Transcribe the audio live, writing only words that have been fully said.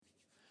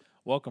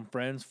Welcome,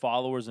 friends,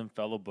 followers, and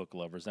fellow book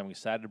lovers. I'm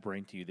excited to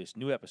bring to you this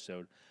new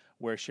episode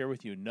where I share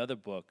with you another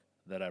book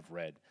that I've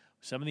read.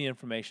 Some of the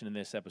information in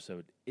this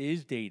episode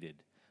is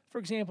dated. For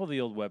example, the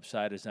old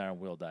website is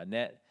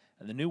ironwheel.net,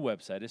 and the new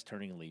website is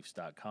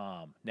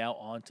turningleafs.com. Now,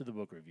 on to the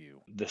book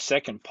review. The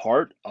second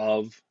part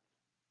of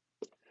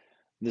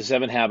the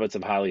 7 Habits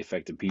of Highly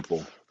Effective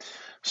People.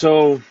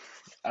 So,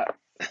 uh,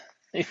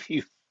 if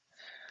you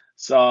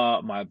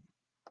saw I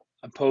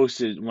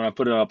posted, when I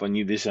put it up on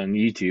this on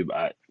YouTube,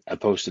 I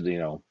posted,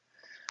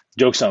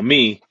 jokes on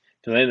me,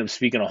 because I ended up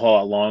speaking a whole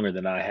lot longer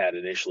than I had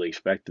initially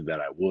expected that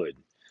I would.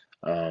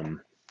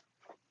 Um,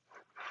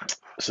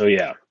 so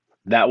yeah,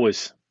 that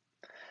was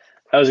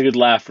a good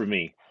laugh for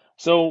me.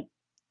 So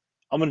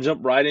I'm gonna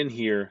jump right in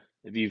here.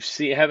 If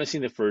you haven't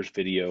seen the first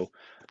video,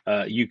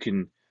 you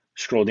can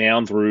scroll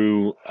down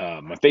through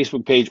my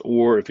Facebook page,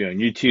 or if you're on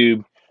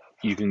YouTube,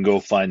 you can go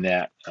find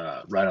that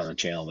right on the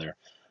channel there.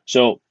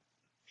 So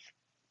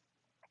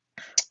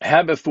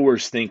habit 4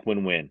 is think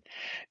win-win,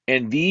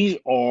 and these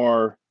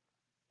are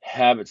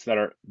habits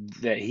that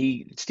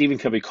Stephen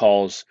Covey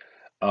calls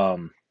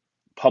um,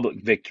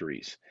 public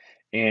victories.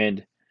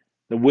 And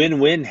the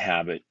win-win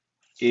habit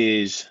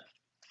is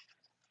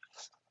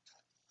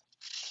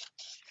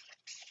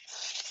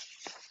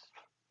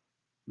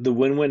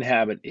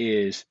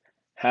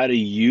how do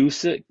you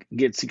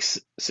get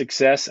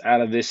success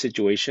out of this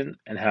situation,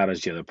 and how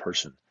does the other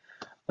person?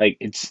 Like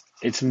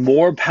it's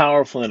more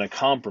powerful than a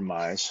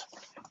compromise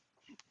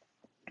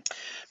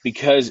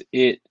because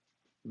it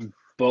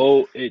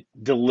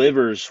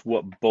delivers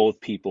what both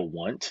people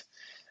want.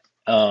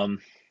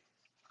 Um,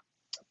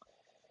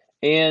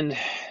 and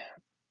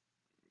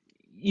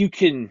you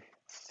can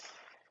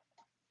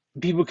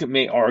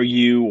may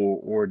argue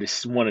or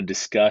just want to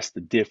discuss the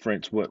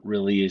difference, what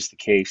really is the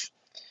case.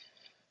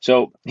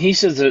 So he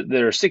says that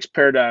there are 6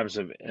 paradigms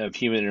of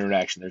human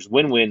interaction. There's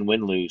win-win,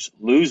 win-lose,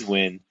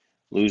 lose-win,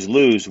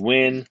 lose-lose,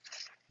 win-win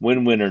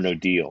or no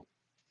deal.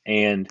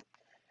 And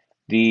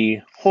the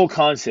whole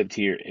concept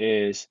here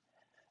is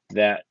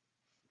that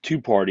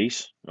 2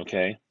 parties,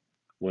 okay,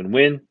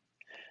 win-win,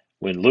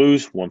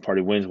 win-lose, one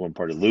party wins, one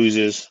party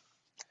loses.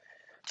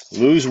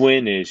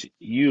 Lose-win is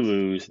you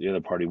lose, the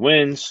other party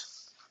wins.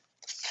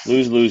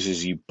 Lose-lose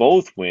is you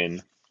both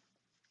win.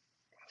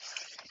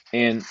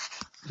 And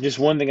just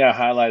one thing I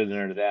highlighted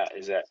under that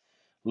is that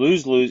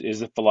lose-lose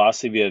is the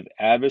philosophy of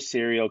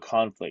adversarial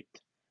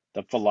conflict,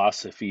 the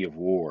philosophy of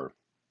war.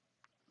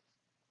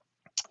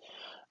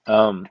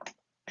 Um,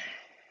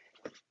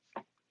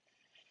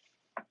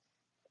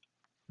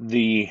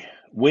 the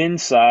win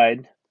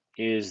side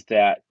is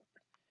that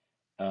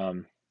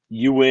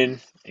you win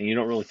and you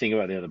don't really think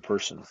about the other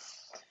person.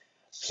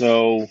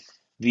 So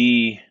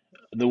the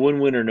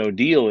win-win or no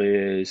deal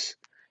is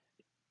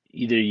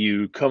either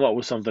you come up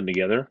with something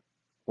together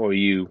or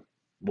you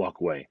walk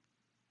away.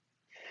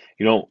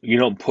 You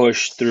don't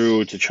push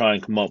through to try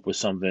and come up with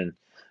something.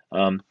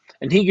 And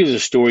he gives a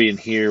story in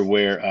here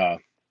where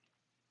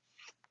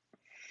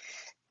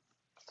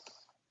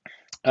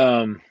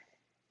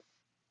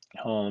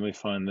hold on, let me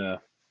find the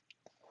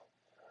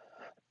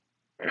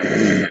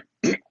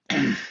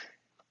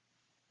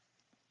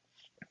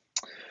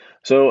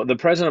so the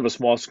president of a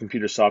small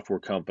computer software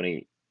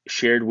company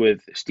shared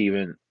with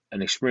Stephen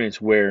an experience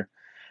where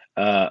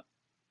uh,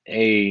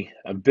 a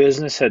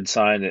business had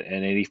signed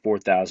an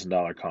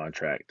 $84,000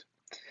 contract.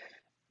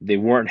 They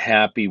weren't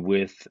happy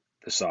with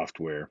the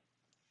software,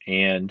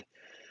 and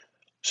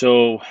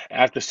so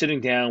after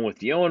sitting down with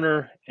the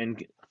owner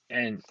and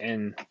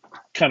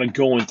kind of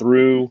going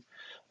through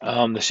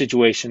the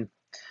situation,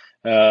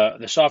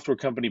 the software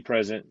company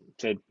president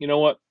said, "You know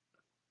what?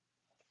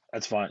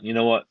 That's fine. You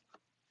know what?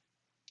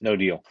 No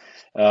deal."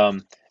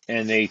 And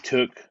they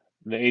took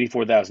the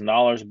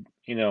 $84,000.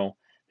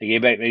 They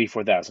gave back the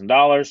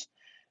 $84,000.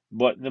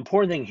 But the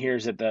important thing here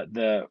is that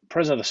the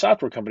president of the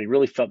software company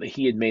really felt that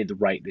he had made the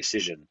right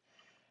decision.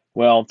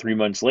 Well, 3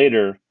 months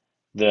later,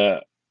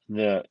 the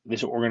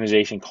this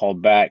organization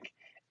called back,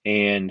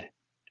 and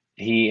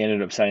he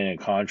ended up signing a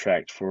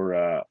contract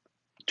for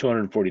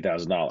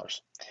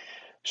 $240,000.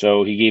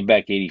 So he gave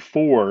back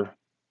 84,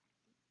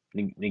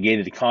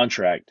 negated the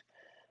contract,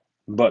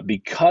 but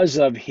because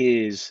of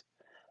his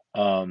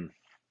um,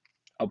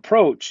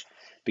 approach,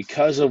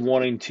 because of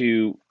wanting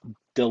to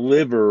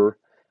deliver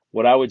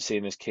what I would say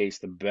in this case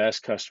the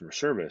best customer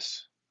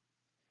service,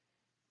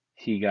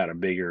 he got a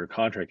bigger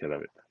contract out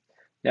of it.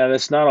 Now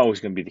that's not always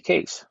going to be the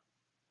case,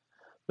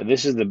 but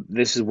this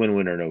is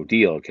win-win or no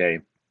deal. Okay,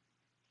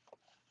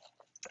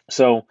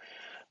 so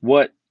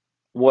what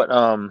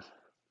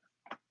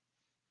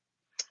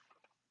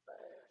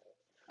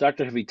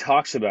Dr. Heavy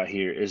talks about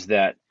here is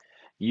that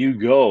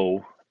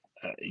you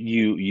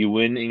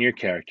win in your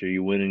character,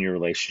 you win in your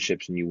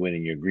relationships, and you win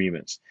in your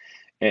agreements.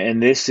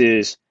 And this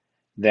is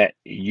that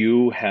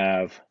you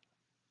have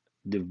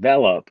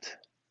developed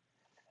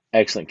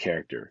excellent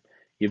character.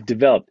 You've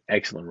developed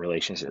excellent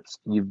relationships.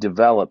 You've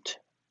developed,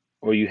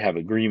 or you have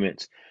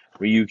agreements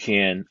where you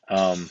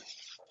have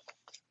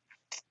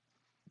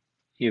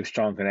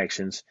strong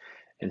connections,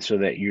 and so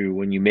that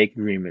when you make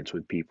agreements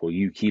with people,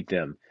 you keep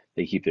them,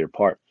 they keep their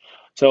part.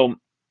 So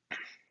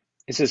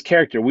it says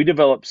character. We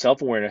develop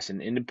self-awareness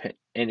and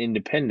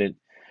independent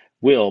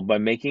will by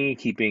making and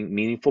keeping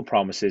meaningful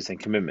promises and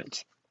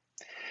commitments.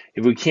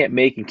 If we can't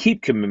make and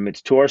keep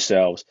commitments to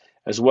ourselves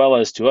as well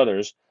as to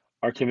others,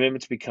 our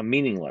commitments become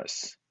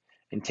meaningless.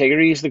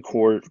 Integrity is the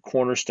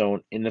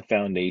cornerstone in the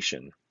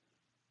foundation.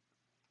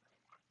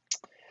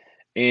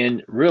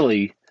 And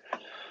really,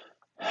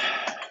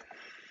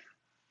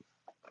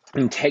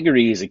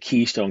 integrity is a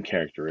keystone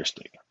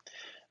characteristic.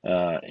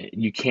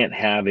 You can't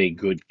have a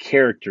good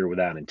character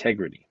without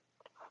integrity.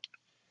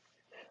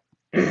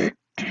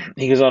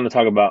 He goes on to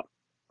talk about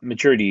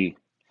maturity.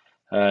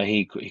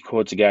 He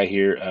quotes a guy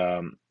here,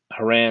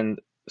 Haran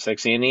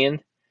Saxenian.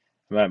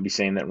 I might be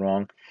saying that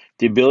wrong.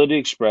 The ability to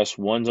express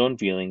one's own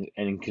feelings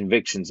and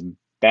convictions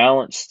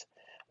balanced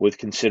with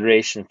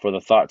consideration for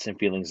the thoughts and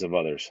feelings of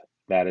others.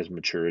 That is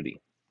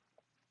maturity.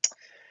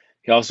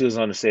 He also goes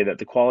on to say that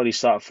the quality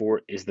sought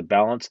for is the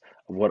balance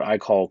of what I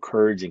call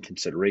courage and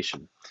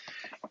consideration.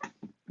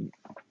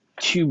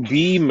 To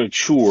be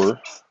mature,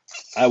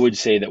 I would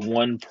say that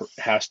one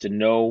has to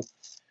know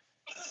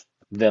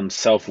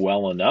themselves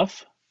well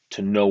enough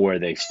to know where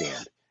they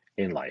stand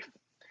in life,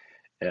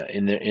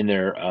 in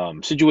their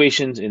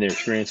situations, in their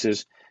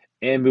experiences,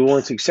 and be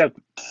willing to accept,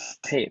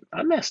 hey,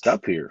 I messed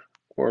up here,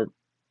 or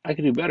I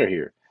could do better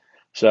here.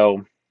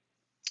 So,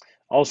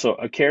 also,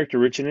 a character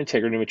rich in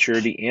integrity,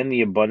 maturity, and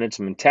the abundance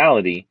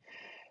mentality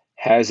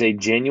has a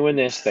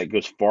genuineness that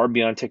goes far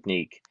beyond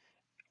technique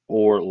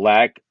or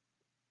lack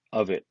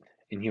of it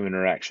in human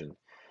interaction.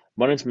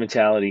 Abundance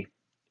mentality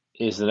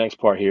is the next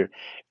part here,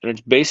 and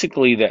it's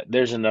basically that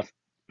there's enough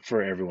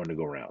for everyone to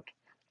go around.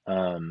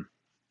 Um,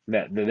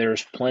 that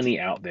there's plenty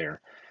out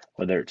there,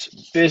 whether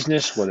it's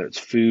business, whether it's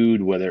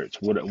food, whether it's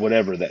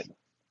whatever, that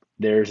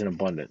there's an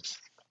abundance.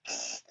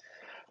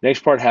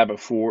 Next part, habit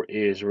 4,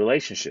 is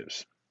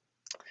relationships.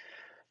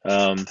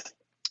 Um,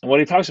 and what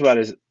he talks about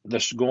is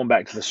this, going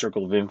back to the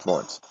circle of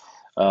influence,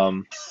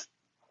 um,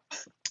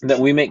 that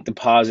we make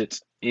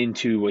deposits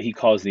into what he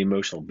calls the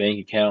emotional bank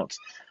accounts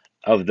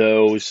of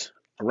those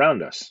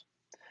around us.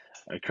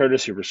 A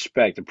courtesy,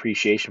 respect,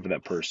 appreciation for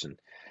that person,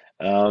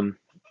 um,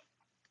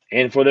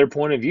 and for their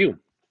point of view.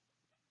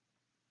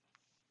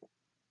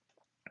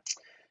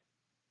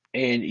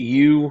 And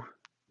you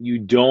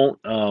don't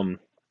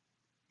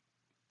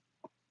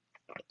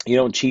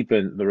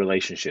cheapen the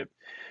relationship.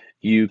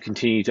 You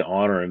continue to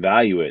honor and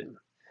value it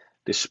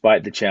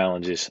despite the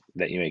challenges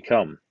that you may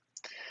come.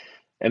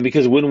 And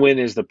because win-win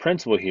is the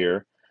principle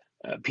here,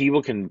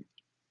 people can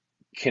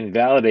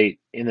validate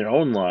in their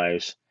own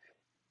lives.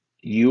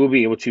 You will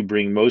be able to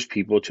bring most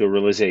people to a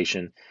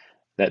realization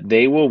that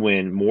they will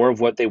win more of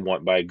what they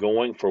want by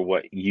going for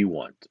what you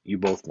want. You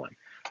both want.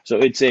 So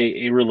it's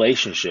a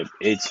relationship.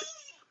 It's,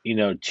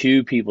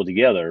 two people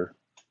together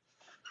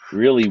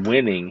really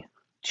winning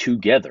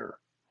together.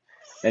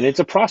 And it's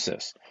a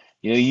process.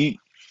 You know,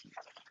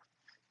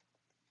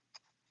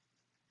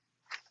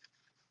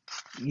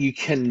 you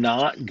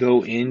cannot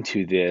go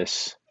into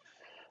this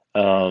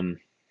um,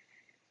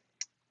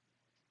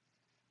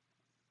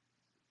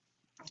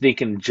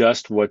 thinking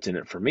just what's in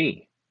it for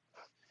me.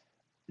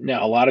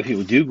 Now, a lot of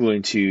people do go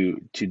into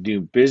to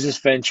new business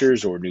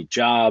ventures or new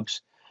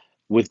jobs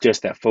with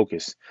just that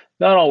focus,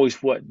 not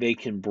always what they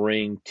can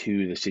bring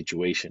to the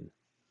situation.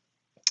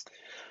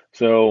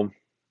 So,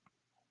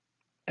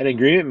 an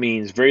agreement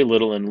means very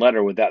little in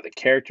letter without the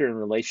character and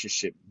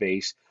relationship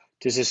base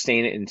to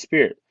sustain it in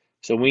spirit.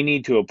 So we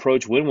need to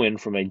approach win-win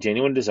from a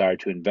genuine desire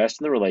to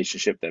invest in the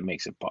relationships that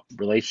make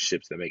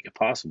it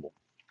possible.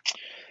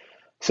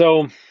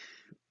 So,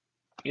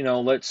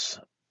 let's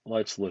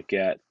look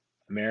at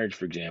marriage,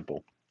 for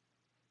example.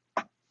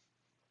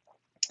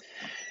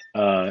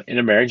 In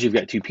a marriage, you've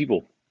got two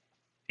people,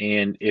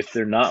 and if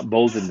they're not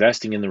both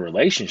investing in the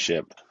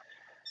relationship,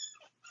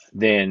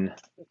 then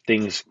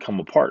things come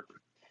apart.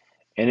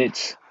 And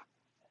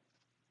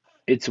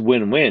it's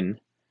win-win,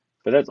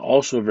 but that's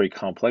also a very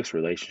complex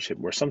relationship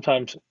where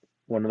sometimes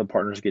one of the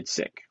partners gets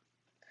sick,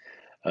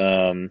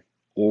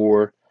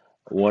 or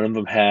one of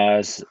them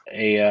has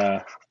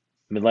a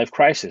midlife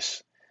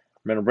crisis,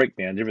 mental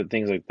breakdown, different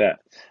things like that.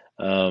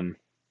 Um,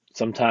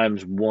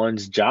 Sometimes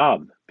one's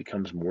job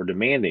becomes more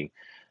demanding,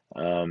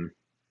 um,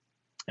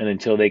 and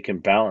until they can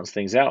balance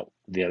things out,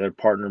 the other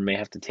partner may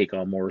have to take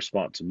on more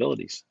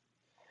responsibilities.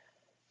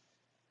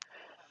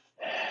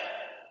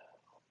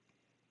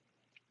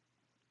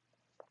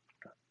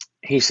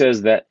 He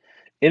says that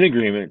in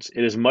agreements,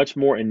 it is much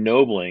more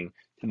ennobling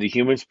to the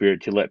human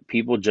spirit to let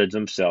people judge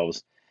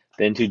themselves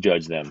than to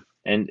judge them.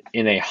 And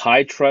in a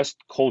high trust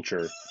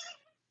culture,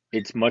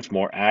 it's much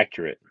more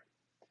accurate.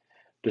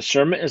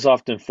 Discernment is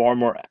often far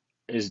more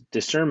is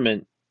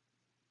discernment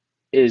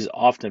is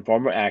often far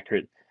more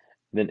accurate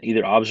than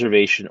either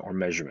observation or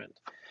measurement.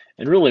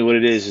 And really what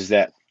it is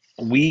that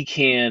we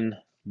can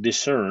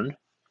discern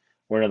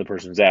where another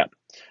person's at.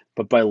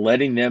 But by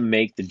letting them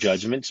make the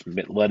judgments,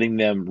 letting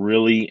them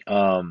really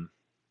own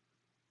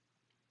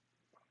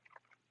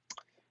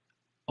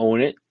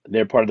it,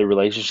 they're part of the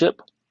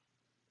relationship,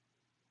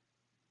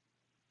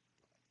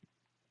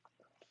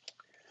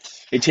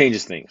 It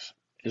changes things,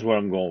 is what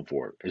I'm going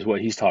for, is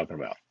what he's talking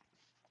about.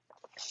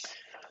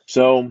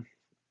 So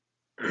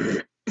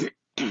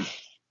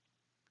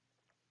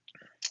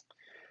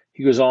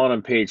he goes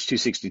on page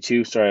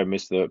 262. Sorry, I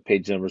missed the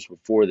page numbers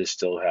before. This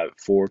still have it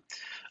four.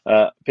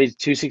 Page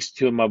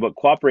 262 in my book.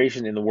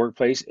 Cooperation in the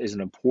workplace is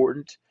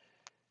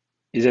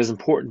as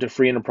important to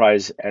free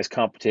enterprise as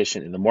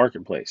competition in the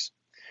marketplace.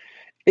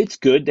 It's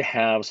good to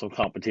have some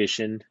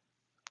competition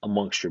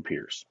amongst your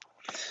peers,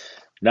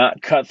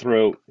 not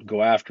cutthroat,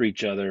 go after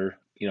each other,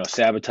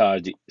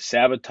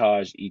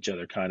 sabotage each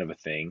other kind of a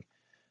thing,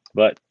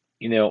 but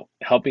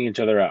helping each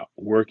other out,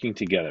 working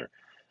together,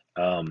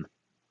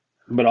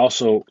 but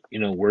also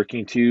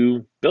working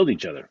to build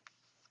each other,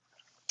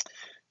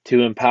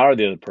 to empower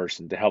the other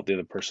person, to help the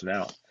other person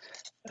out.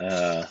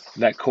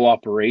 That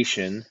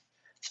cooperation,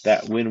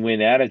 that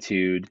win-win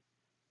attitude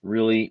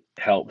really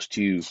helps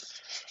to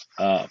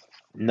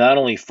not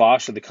only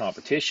foster the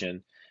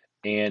competition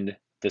and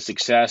the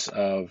success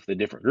of the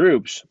different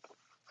groups,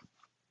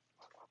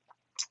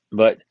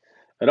 but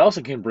it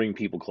also can bring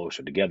people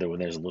closer together when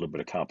there's a little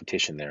bit of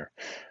competition there,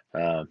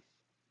 uh,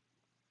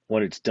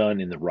 when it's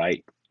done in the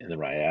right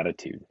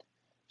attitude.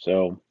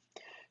 So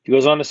he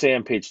goes on to say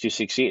on page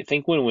 268,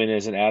 think win-win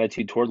is an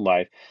attitude toward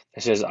life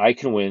that says I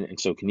can win and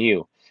so can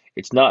you.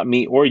 It's not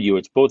me or you,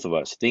 it's both of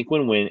us. Think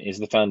win-win is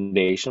the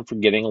foundation for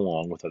getting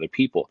along with other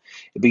people.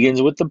 It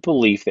begins with the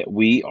belief that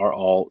we are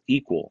all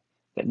equal,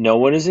 that no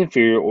one is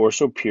inferior or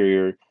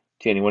superior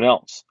to anyone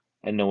else,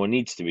 and no one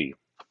needs to be.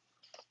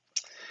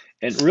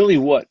 And really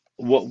what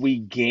we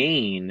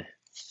gain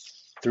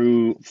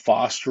through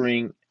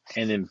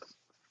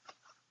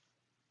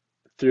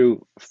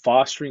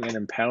and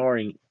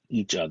empowering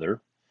each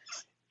other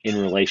in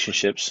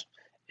relationships,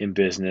 in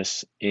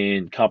business,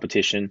 in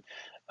competition,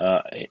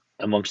 uh,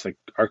 amongst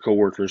our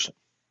coworkers,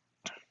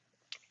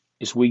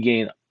 is we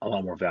gain a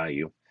lot more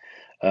value.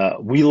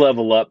 We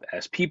level up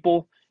as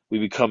people. We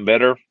become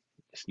better.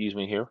 Excuse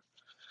me here.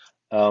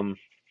 Um,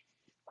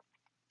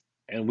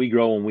 and we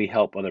grow when we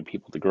help other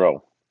people to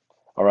grow.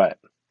 All right.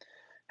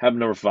 Habit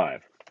number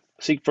 5: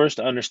 seek first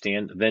to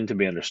understand, then to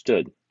be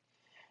understood.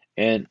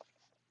 And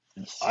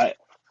I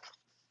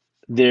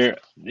there,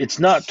 it's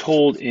not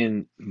told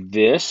in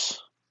this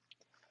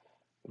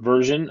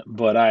version,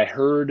 but I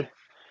heard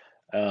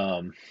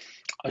um,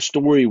 a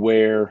story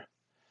where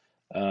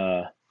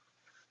uh,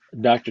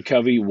 Dr.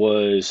 Covey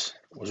was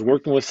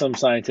working with some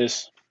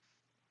scientists.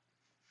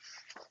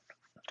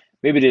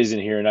 Maybe it is in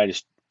here, and I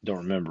just don't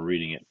remember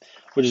reading it,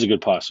 which is a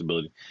good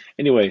possibility.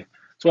 Anyway,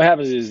 so what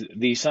happens is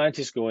the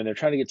scientists go in, they're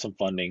trying to get some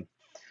funding,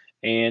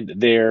 and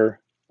they're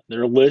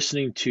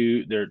listening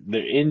to they're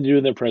in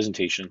doing their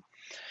presentation,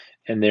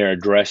 and they're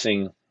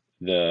addressing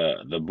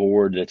the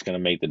board that's going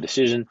to make the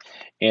decision.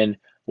 And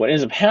what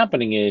ends up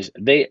happening is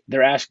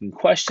they're asking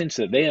questions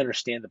so that they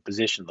understand the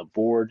position of the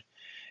board,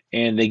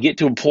 and they get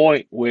to a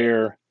point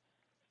where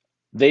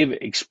they've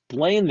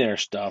explained their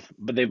stuff,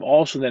 but they've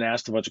also then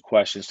asked a bunch of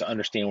questions to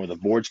understand where the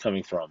board's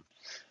coming from.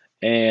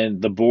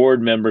 And the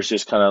board members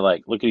just kind of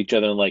like look at each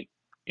other and like,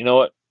 you know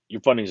what,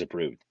 your funding's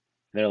approved.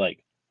 And they're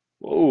like,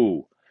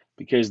 whoa,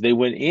 because they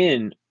went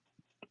in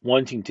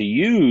wanting to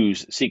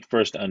use seek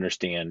first to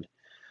understand,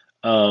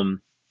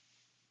 um,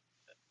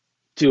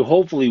 to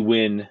hopefully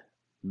win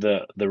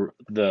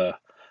the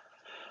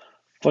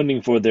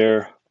funding for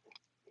their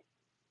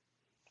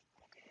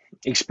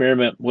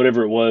experiment,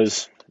 whatever it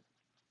was,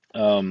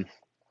 um,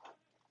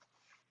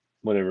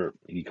 whatever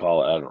you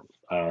call it.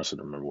 I honestly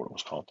don't remember what it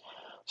was called.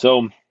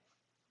 So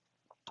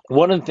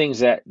one of the things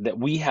that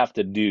we have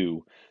to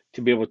do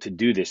to be able to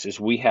do this is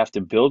we have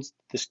to build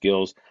the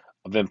skills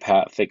of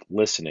empathic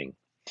listening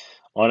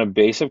on a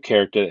base of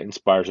character that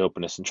inspires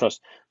openness and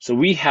trust. So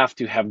we have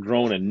to have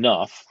grown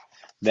enough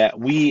that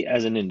we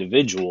as an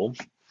individual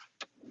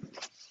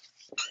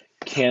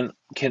can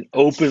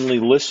openly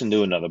listen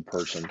to another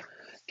person,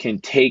 can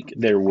take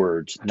their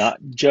words, not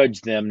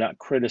judge them, not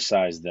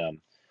criticize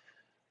them,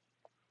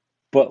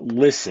 but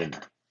listen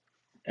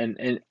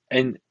and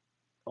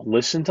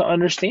listen to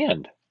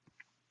understand.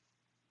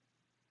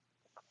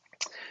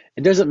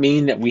 It doesn't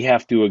mean that we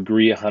have to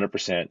agree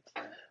 100%.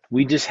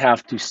 We just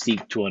have to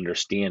seek to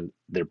understand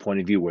their point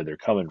of view, where they're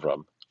coming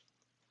from.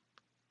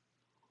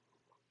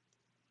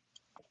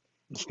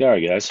 Let's go,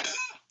 guys.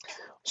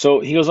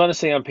 So he goes on to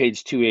say on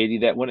page 280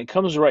 that when it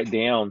comes right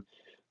down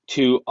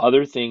to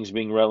other things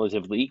being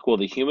relatively equal,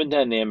 the human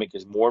dynamic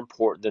is more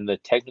important than the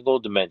technical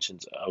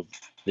dimensions of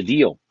the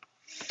deal.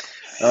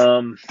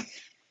 Um,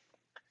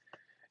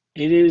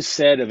 it is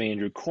said of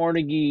Andrew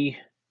Carnegie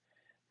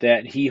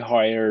that he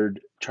hired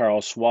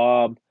Charles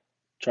Schwab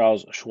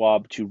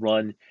to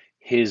run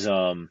his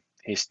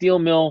steel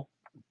mill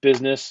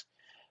business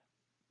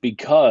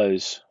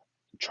because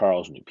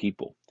Charles knew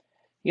people.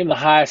 He gave him the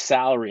highest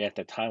salary at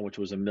the time, which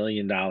was $1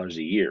 million a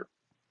year.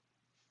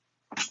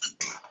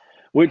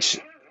 Which,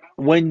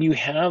 when you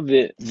have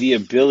the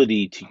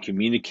ability to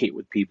communicate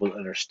with people,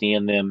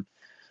 understand them,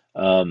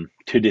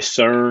 to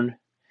discern,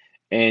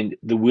 and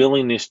the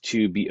willingness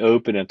to be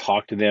open and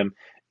talk to them,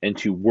 and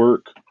to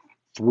work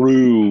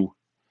through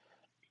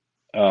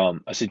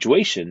a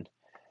situation,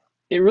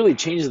 it really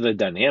changes the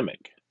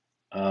dynamic.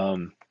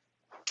 Um,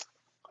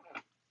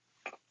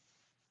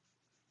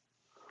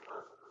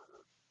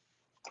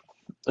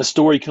 a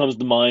story comes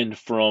to mind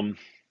from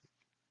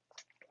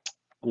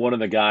one of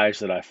the guys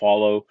that I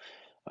follow,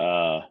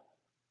 uh,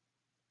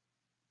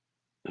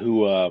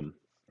 who um,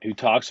 who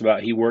talks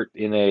about he worked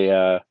in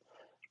a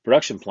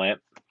production plant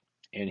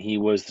and he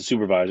was the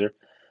supervisor.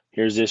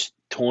 Here's this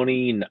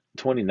 20,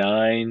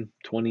 29,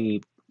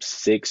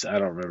 26, I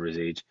don't remember his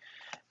age,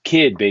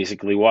 kid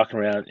basically walking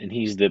around, and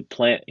he's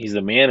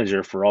the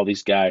manager for all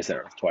these guys that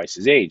are twice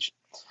his age.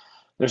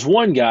 There's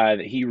one guy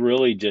that he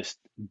really just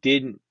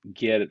didn't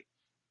get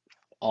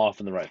off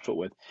in the right foot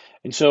with.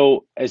 And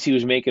so as he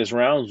was making his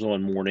rounds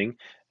one morning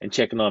and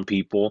checking on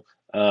people,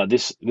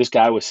 this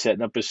guy was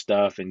setting up his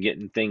stuff and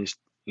getting things,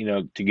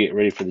 to get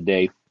ready for the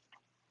day.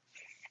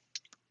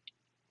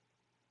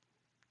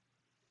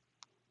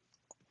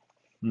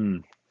 Hmm.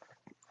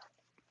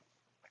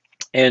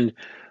 And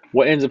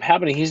what ends up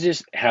happening, he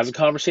just has a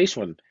conversation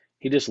with him.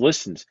 He just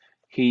listens.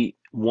 He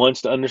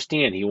wants to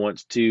understand. He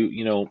wants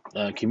to,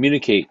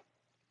 communicate.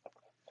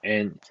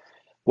 And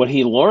what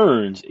he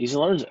learns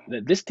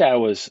that this guy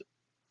was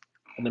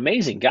an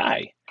amazing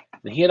guy.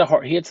 And he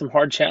had some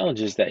hard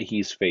challenges that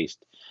he's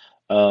faced.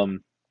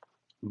 Um,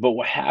 but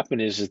what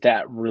happened is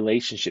that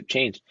relationship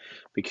changed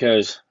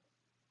because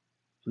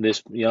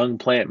this young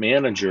plant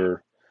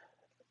manager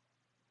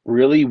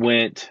really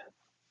went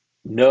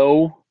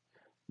no,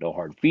 no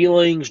hard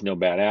feelings, no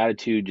bad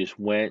attitude, just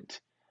went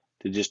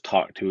to just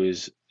talk to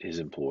his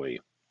employee,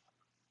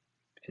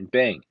 and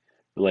bang,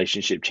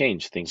 relationship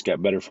changed. Things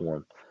got better for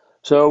him.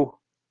 So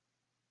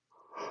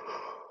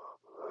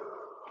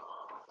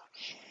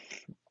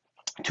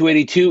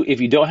 282,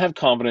 if you don't have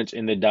confidence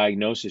in the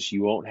diagnosis,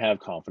 you won't have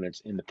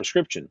confidence in the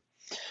prescription.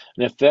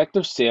 An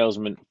effective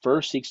salesman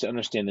first seeks to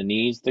understand the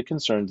needs, the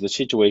concerns, the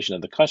situation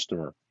of the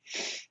customer.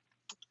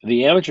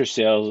 The amateur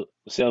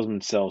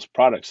salesman sells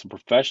products. The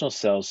professional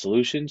sells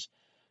solutions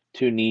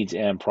to needs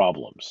and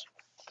problems.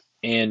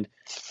 And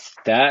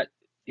that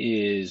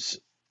is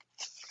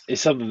is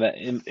something that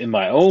in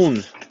my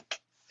own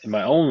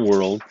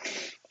world,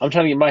 I'm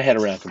trying to get my head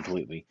around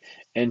completely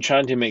and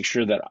trying to make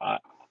sure that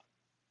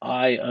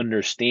I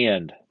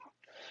understand.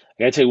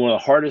 I gotta tell you, one of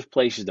the hardest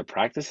places to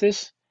practice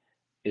this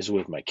is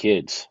with my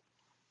kids.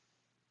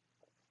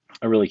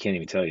 I really can't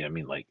even tell you. I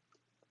mean, like,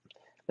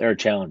 there are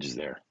challenges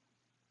there.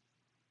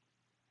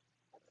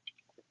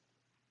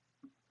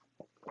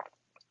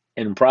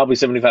 And probably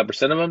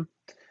 75% of them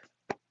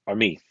are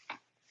me.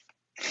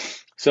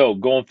 So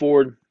going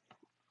forward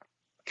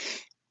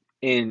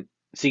in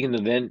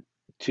seeking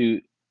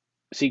to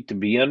seek to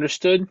be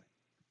understood,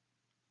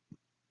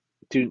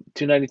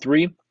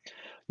 293,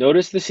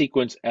 notice the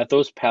sequence,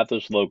 ethos,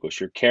 pathos, logos,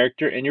 your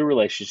character and your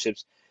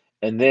relationships,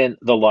 and then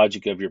the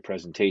logic of your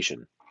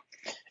presentation.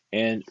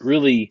 And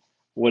really,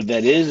 what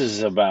that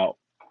is about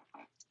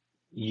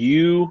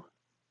you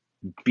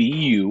be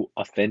you,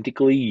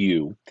 authentically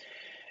you,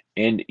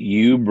 and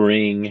you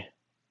bring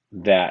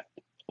that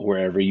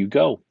wherever you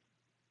go,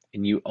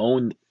 and you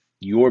own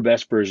your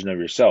best version of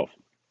yourself.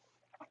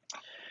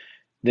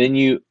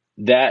 Then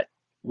that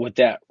what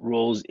that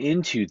rolls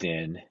into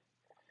then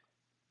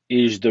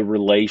is the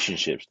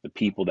relationships, the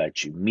people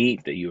that you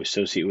meet, that you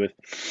associate with.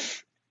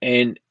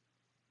 And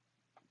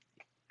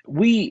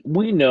we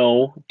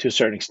know to a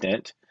certain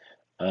extent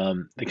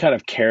the kind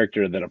of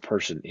character that a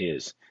person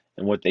is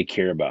and what they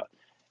care about.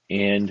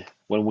 And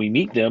when we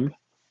meet them,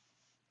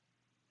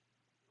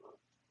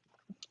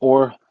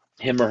 or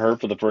him or her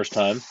for the first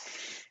time,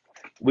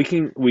 we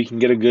can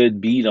get a good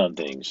bead on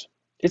things.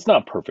 It's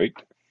not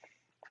perfect,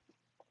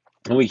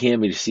 and we can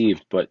be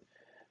deceived, but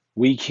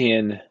we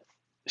can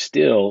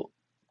still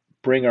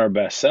bring our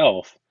best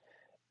self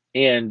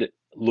and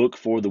look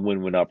for the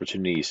win-win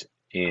opportunities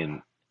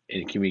in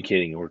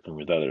communicating and working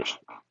with others.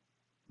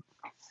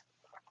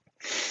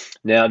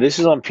 Now, this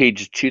is on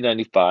page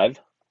 295,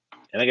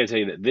 and I got to tell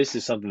you that this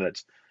is something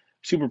that's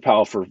super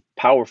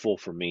powerful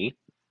for me.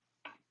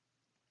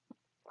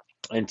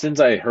 And since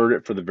I heard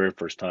it for the very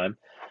first time,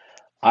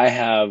 I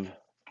have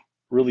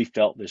really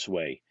felt this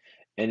way.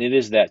 And it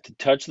is that to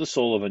touch the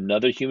soul of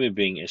another human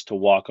being is to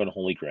walk on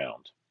holy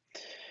ground.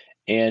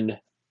 And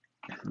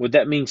what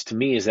that means to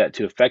me is that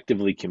to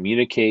effectively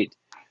communicate,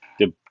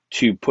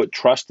 to put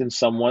trust in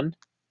someone,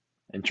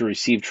 and to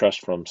receive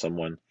trust from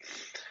someone,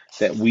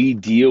 that we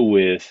deal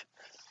with,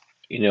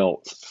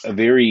 a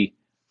very,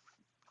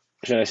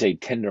 should I say,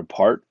 tender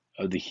part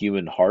of the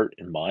human heart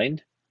and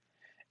mind.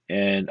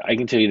 And I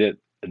can tell you that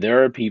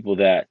there are people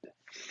that,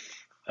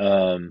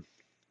 um,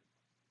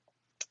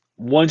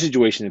 one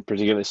situation in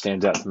particular that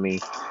stands out to me.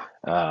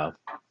 Uh,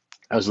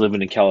 I was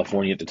living in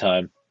California at the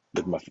time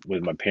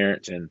with my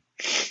parents, and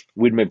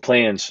we'd made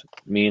plans,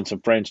 me and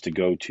some friends, to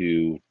go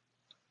to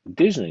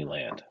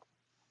Disneyland.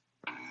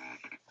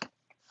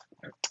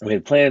 We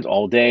had plans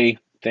all day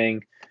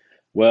thing.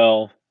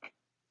 Well,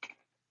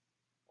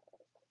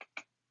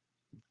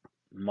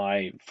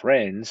 my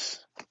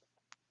friends,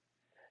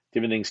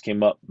 different things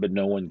came up, but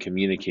no one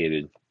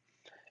communicated.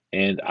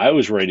 And I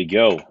was ready to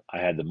go. I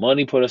had the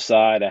money put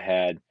aside. I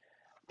had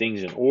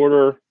things in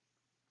order.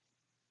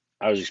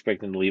 I was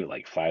expecting to leave at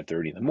like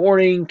 5:30 in the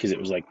morning because it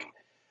was like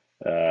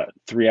a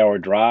 3 hour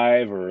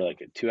drive or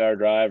like a 2 hour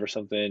drive or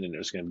something, and it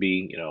was going to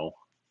be,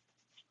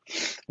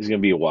 it's going to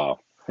be a while,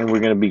 and we're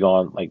going to be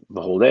gone like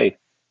the whole day.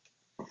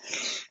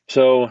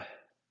 So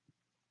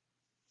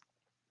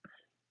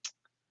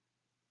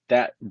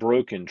that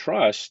broken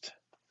trust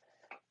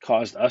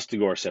caused us to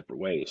go our separate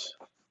ways,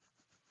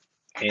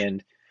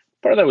 and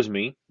part of that was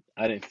me.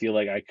 I didn't feel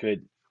like I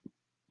could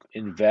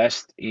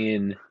invest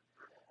in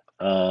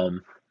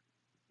um,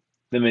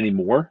 them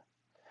anymore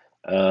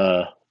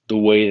uh, the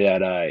way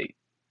that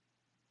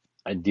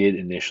I did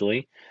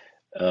initially.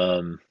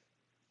 Um,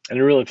 and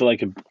I really feel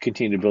like I could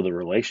continue to build a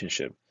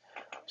relationship.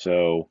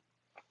 So,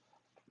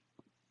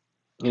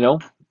 you know,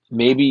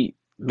 maybe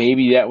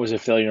that was a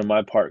failure on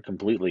my part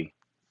completely.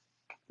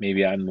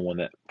 Maybe I'm the one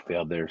that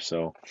failed there.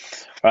 So, all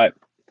right.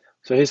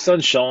 So his son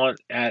Sean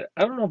I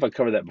don't know if I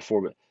covered that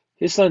before, but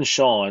his son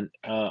Sean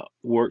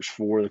works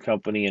for the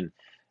company and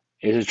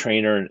is a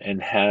trainer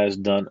and has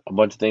done a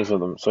bunch of things with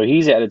them. So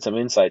he's added some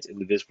insights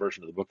into this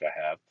version of the book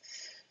I have.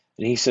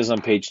 And he says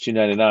on page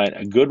 299,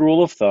 a good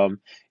rule of thumb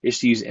is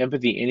to use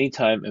empathy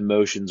anytime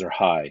emotions are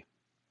high.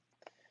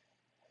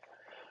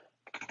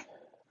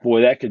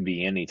 Boy, that could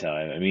be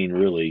anytime. I mean,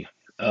 really.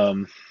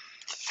 Um,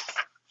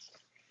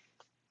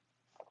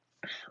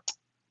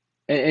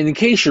 and in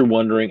case you're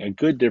wondering, a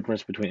good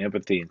difference between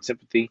empathy and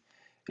sympathy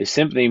is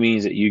sympathy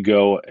means that you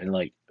go and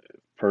like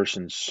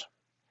person's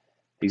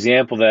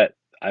example that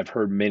I've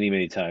heard many,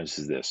 many times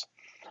is this.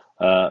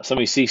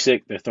 Somebody's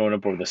seasick, they're throwing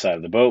up over the side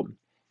of the boat.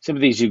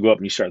 Sympathy is you go up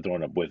and you start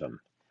throwing up with them.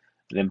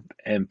 An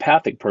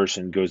empathic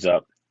person goes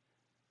up,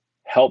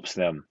 helps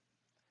them,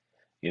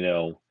 you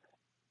know,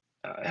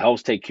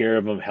 helps take care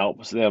of them,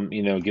 helps them,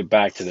 get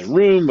back to their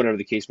room, whatever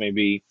the case may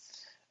be,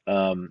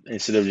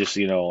 instead of just,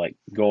 like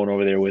going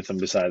over there with them,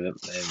 beside them,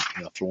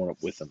 and throwing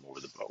up with them over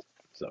the boat.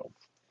 So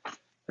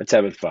that's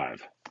habit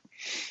 5.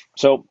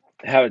 So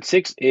habit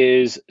 6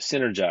 is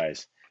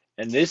synergize,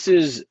 and this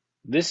is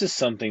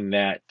something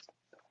that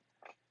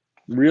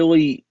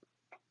really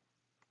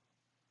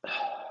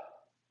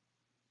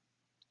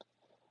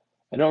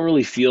I don't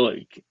really feel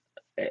like,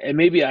 and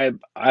maybe I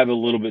have a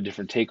little bit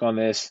different take on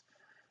this,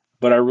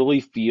 but I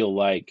really feel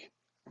like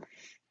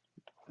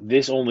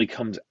this only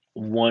comes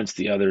once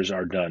the others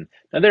are done.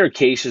 Now, there are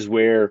cases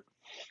where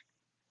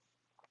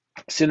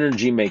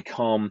synergy may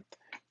come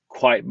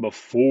quite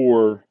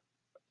before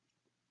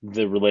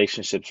the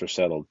relationships are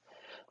settled.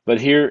 But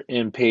here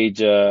in page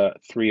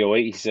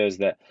 308, he says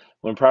that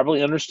when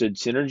properly understood,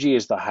 synergy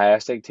is the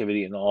highest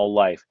activity in all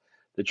life,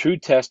 the true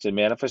test and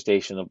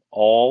manifestation of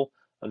all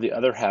of the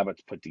other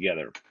habits put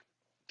together.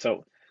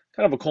 So,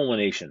 kind of a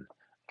culmination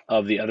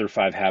of the other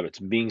 5 habits,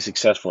 being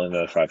successful in the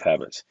other 5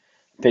 habits.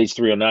 Page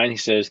 309, he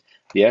says,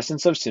 the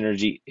essence of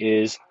synergy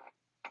is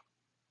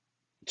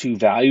to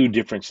value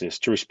differences,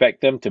 to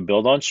respect them, to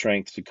build on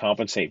strengths, to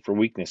compensate for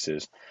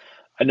weaknesses.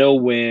 I know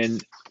when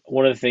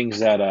one of the things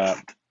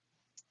that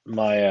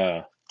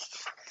my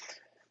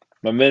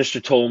my minister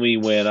told me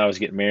when I was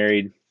getting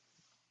married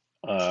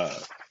uh,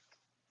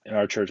 in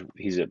our church,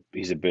 he's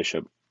a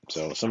bishop,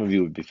 so some of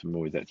you would be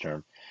familiar with that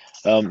term.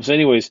 So,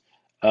 anyways,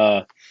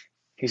 uh,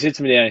 he sits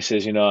me down. He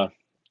says,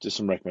 just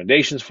some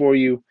recommendations for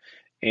you,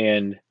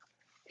 and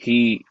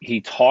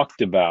he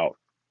talked about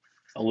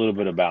a little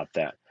bit about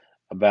that,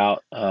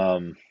 about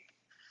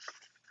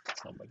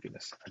oh my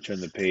goodness, I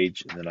turned the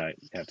page and then I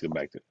have to go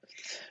back to it.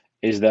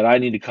 Is that I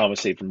need to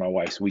compensate for my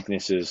wife's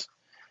weaknesses,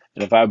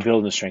 and if I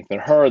build the strength in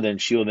her, then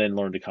she'll then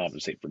learn to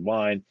compensate for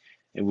mine,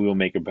 and we will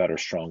make a better,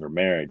 stronger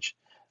marriage.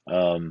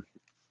 Um,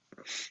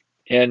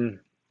 and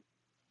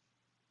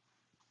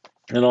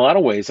in a lot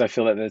of ways, I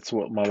feel that that's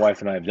what my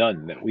wife and I have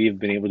done, that we have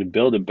been able to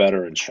build a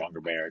better and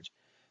stronger marriage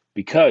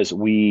because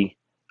we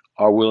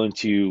are willing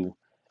to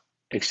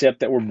accept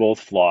that we're both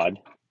flawed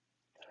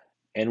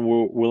and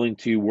we're willing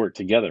to work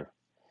together.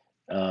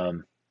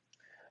 Um,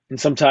 and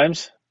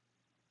sometimes,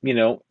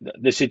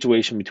 the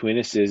situation between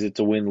us is it's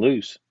a win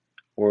lose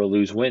or a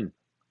lose win.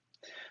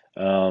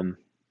 Um,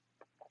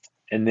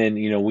 and then,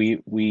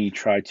 we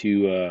try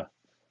to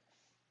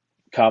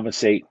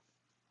compensate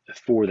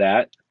for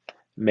that,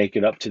 make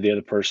it up to the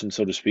other person,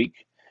 so to speak.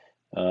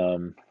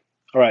 All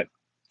right,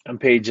 on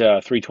page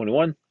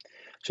 321, it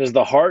says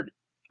the heart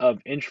of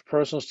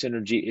interpersonal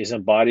synergy is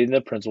embodied in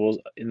the principles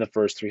in the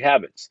first 3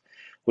 habits,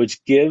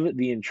 which give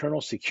the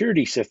internal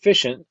security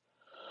sufficient,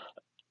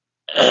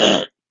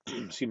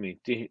 excuse me,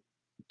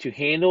 to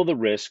handle the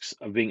risks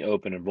of being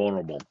open and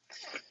vulnerable.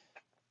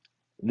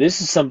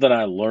 This is something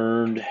I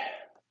learned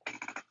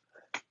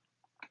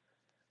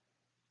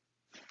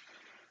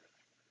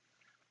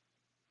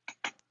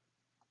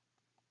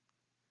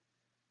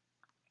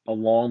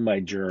along my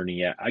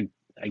journey. I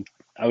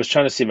was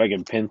trying to see if I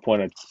could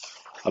pinpoint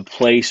a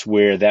place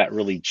where that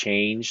really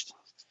changed,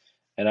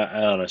 and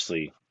I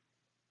honestly,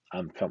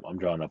 I'm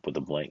drawing up with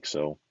a blank.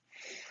 So,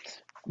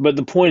 but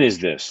the point is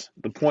this: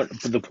 the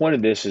point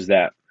of this is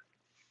that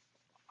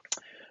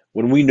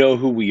when we know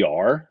who we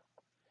are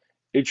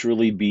it's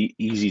really be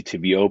easy to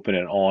be open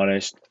and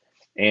honest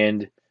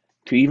and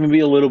to even be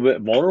a little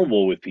bit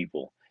vulnerable with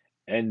people.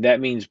 And that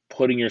means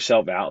putting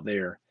yourself out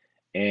there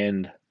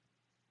and,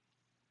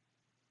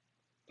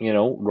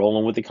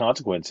 rolling with the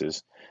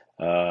consequences.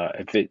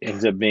 If it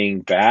ends up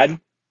being bad,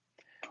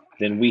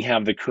 then we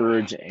have the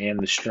courage and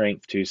the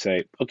strength to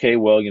say, okay,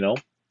 well,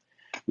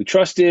 we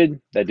trusted,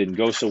 that didn't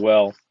go so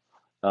well.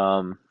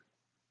 Um,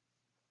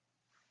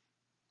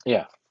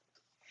 yeah.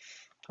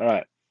 All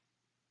right.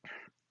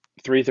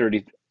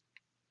 330,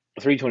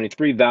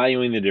 323,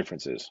 valuing the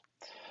differences.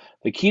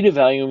 The key to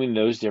valuing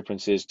those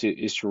differences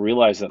is to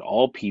realize that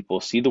all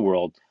people see the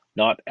world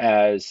not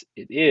as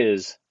it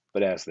is,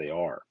 but as they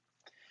are.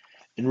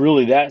 And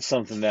really, that's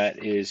something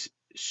that is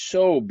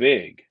so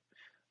big.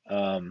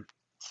 Um,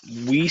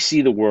 we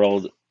see the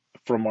world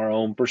from our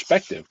own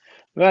perspective,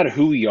 no matter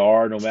who we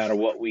are, no matter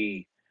what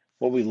we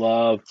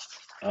love.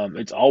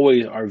 It's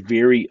always our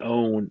very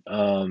own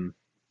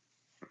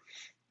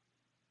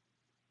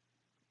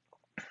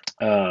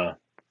uh,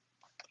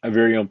 our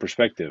very own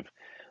perspective.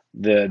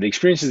 The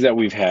experiences that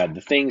we've had,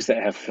 the things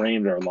that have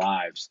framed our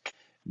lives,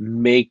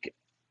 make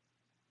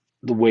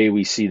the way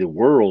we see the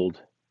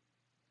world,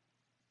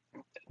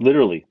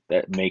 literally,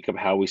 that make up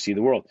how we see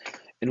the world.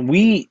 And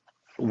we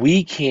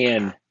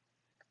can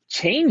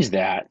change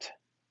that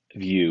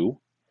view.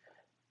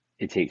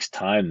 It takes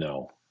time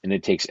though, and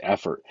it takes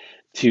effort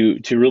to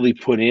really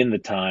put in the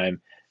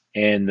time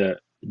and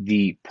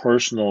the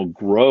personal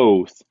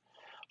growth,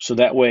 so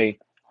that way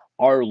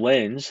our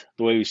lens,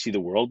 the way we see the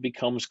world,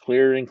 becomes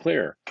clearer and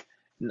clearer.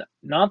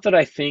 Not that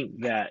I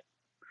think that,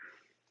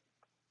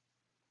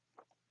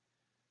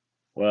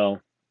 well,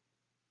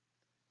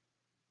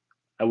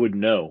 I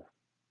wouldn't know.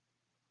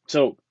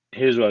 So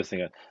here's what I was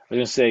thinking. I was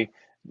gonna say,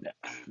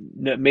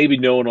 maybe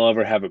no one will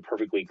ever have a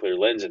perfectly clear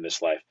lens in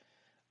this life.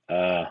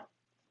 Uh,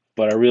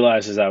 but I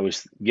realized as I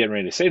was getting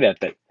ready to say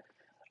that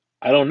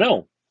I don't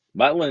know.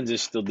 My lens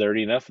is still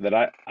dirty enough that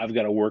I've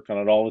got to work on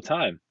it all the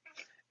time.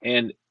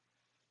 And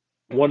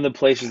one of the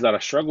places that I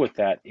struggle with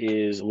that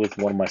is with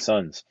one of my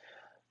sons.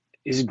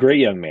 He's a great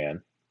young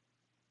man.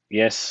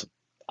 Yes,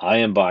 I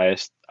am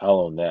biased.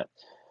 I'll own that.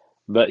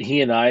 But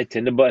he and I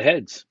tend to butt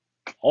heads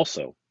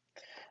also.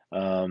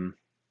 Um,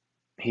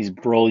 he's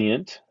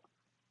brilliant,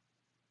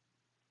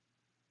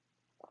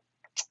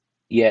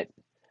 yet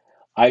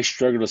I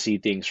struggle to see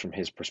things from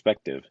his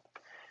perspective.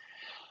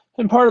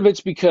 And part of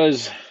it's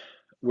because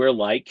we're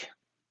alike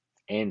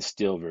and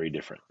still very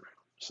different.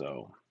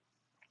 So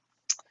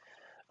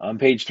on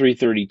page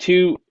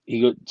 332,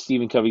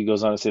 Stephen Covey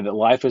goes on to say that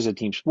life is a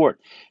team sport,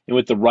 and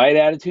with the right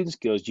attitude and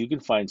skills, you can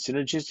find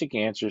synergistic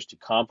answers to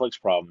complex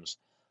problems,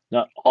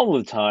 not all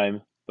of the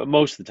time, but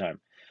most of the time.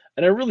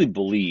 And I really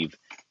believe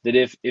that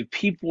if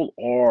people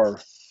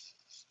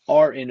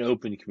are in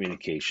open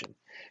communication,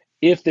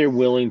 if they're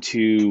willing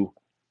to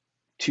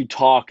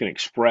talk and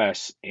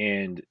express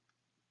and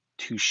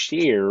to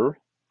share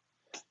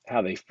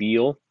how they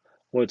feel,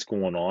 what's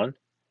going on,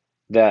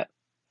 that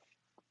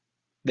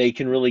they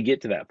can really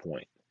get to that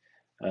point.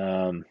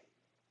 Um,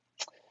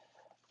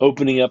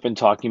 Opening up and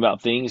talking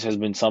about things has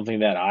been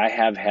something that I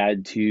have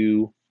had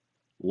to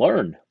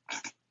learn,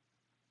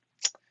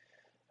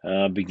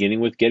 beginning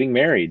with getting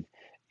married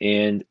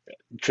and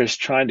just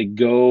trying to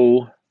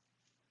go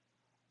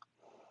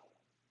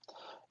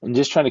and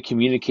just trying to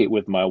communicate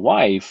with my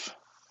wife.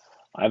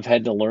 I've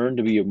had to learn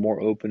to be more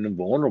open and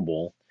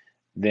vulnerable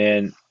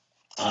than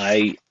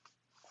I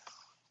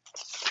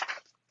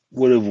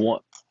would have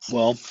want.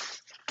 Well,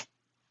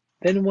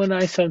 than when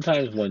I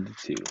sometimes wanted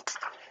to.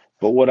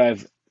 But what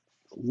I've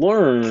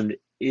learned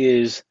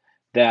is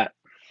that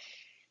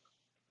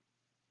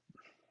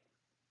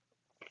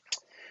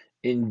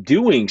in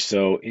doing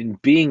so, in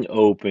being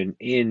open,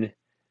 in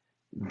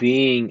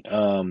being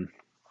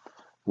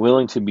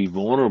willing to be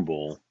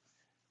vulnerable,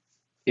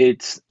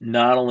 it's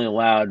not only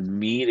allowed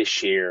me to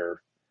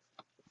share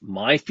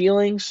my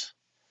feelings,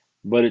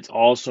 but it's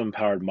also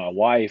empowered my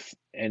wife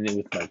and then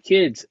with my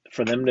kids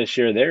for them to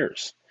share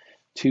theirs,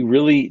 to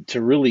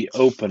really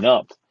open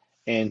up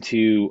and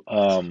to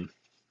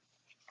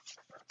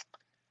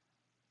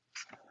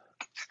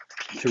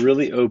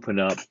really open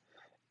up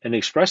and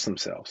express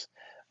themselves.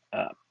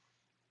 Uh,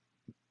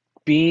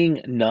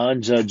 Being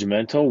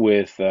non-judgmental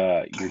with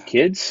your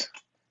kids,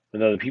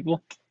 with other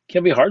people,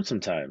 can be hard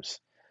sometimes,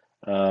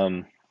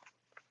 um,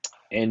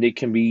 and it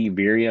can be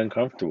very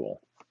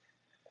uncomfortable.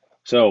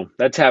 So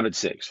that's habit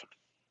 6.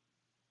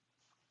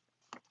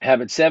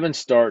 Habit 7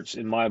 starts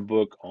in my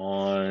book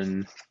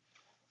on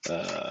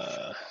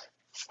what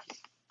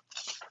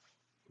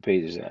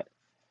page is that?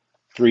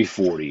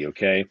 340,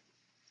 okay?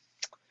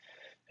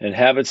 And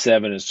habit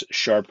 7 is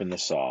sharpen the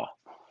saw.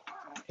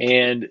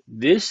 And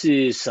this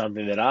is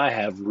something that I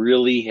have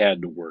really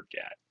had to work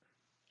at.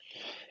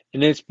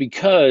 And it's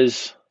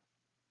because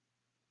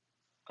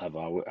I've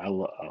always,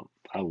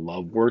 I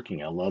love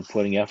working. I love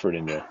putting effort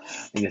into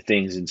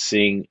things and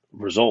seeing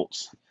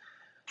results.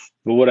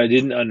 But what I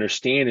didn't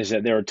understand is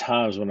that there are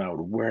times when I would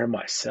wear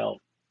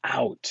myself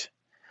out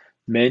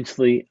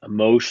mentally,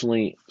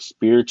 emotionally,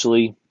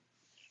 spiritually,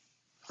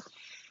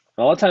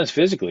 a lot of times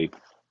physically.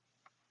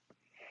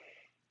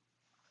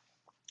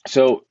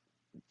 So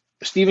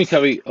Stephen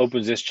Covey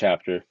opens this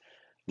chapter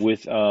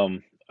with a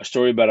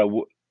story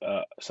about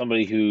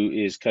somebody who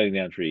is cutting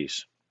down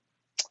trees,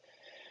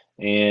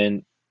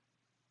 and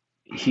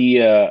he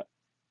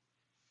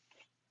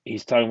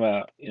he's talking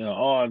about,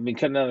 oh, I've been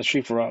cutting down the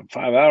tree for about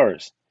 5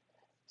 hours.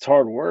 It's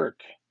hard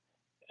work,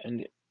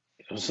 and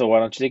so why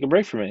don't you take a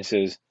break from it? He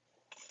says,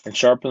 and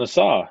sharpen the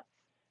saw.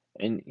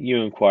 And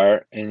you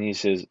inquire, and he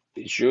says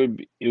it sure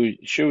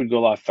would go a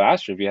lot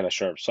faster if you had a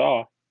sharp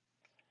saw.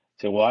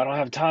 Say, well, I don't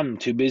have time. I'm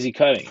too busy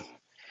cutting.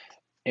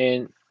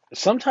 And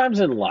sometimes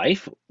in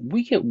life,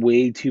 we get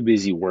way too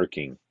busy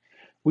working.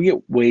 We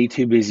get way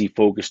too busy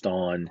focused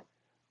on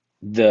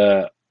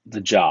the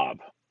job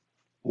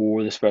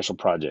or the special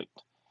project,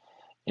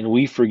 and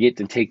we forget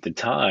to take the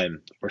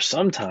time. Or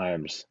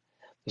sometimes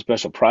the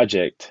special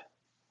project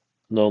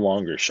no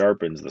longer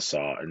sharpens the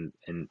saw and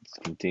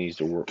continues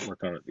to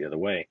work on it the other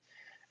way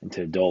and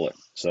to dull it.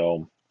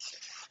 So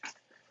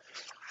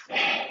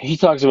he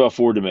talks about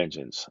four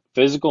dimensions: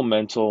 physical,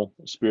 mental,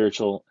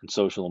 spiritual, and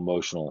social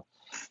emotional.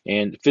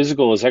 And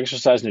physical is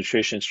exercise,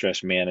 nutrition,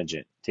 stress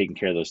management, taking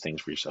care of those things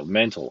for yourself.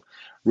 Mental,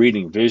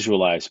 reading,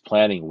 visualize,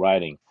 planning,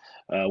 writing.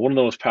 One of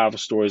the most powerful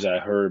stories I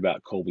heard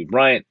about Kobe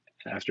Bryant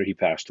after he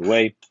passed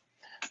away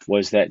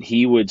was that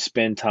he would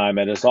spend time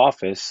at his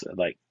office,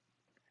 like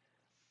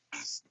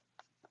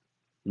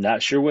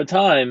not sure what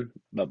time,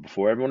 but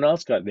before everyone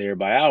else got there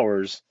by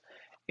hours,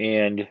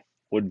 and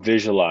would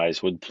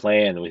visualize, would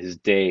plan with his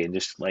day, and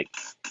just like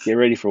get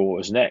ready for what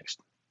was next.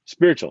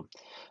 Spiritual.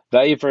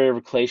 Value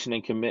clarification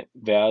and commit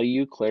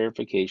value,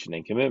 clarification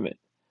and commitment.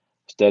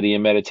 Study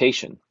and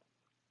meditation.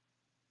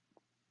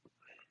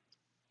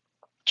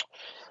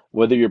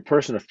 Whether you're a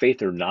person of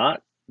faith or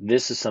not,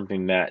 this is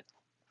something that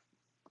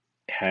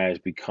has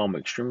become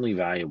extremely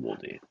valuable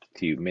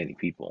to many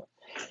people,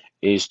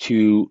 is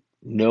to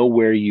know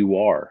where you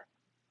are,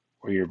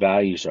 where your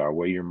values are,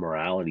 where your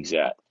morality's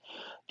at.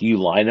 Do you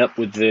line up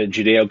with the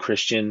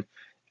Judeo-Christian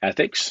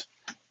ethics?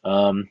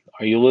 Are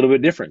you a little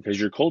bit different because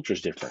your culture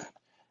is different?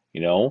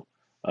 You know,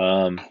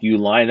 you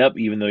line up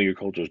even though your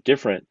culture is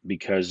different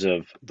because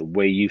of the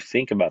way you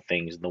think about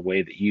things and the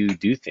way that you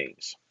do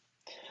things.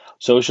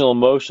 Social,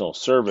 emotional,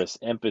 service,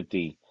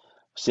 empathy,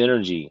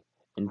 synergy,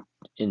 and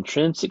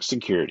intrinsic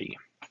security.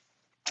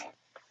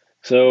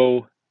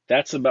 So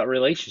that's about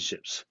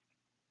relationships.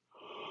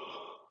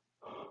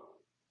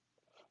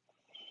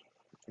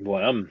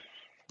 Boy, I'm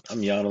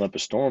yawning up a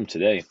storm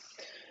today.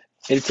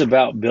 It's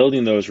about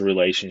building those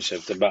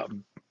relationships, about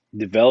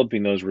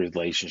developing those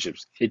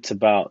relationships. It's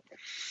about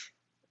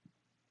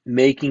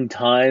making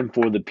time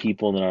for the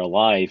people in our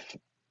life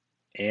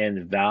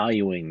and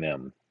valuing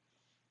them.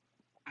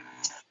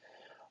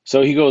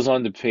 So he goes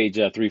on to page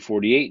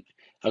 348.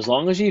 As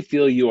long as you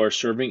feel you are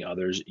serving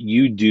others,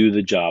 you do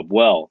the job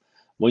well.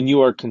 When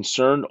you are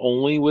concerned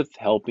only with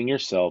helping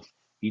yourself,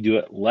 you do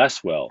it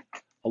less well.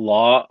 A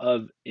law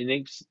of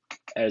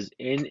as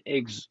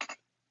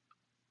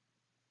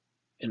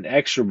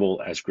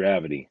inexorable as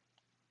gravity.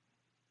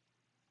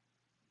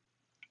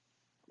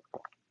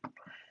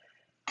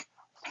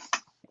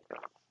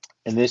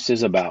 And this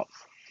is about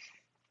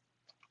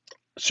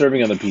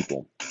serving other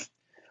people,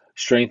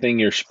 strengthening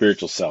your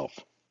spiritual self.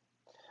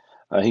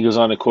 He goes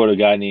on to quote a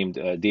guy named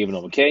David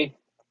O. McKay.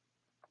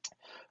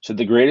 So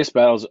the greatest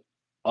battles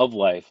of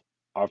life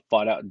are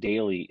fought out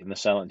daily in the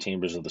silent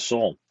chambers of the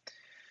soul.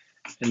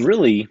 And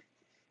really,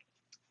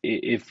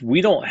 if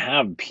we don't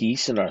have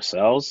peace in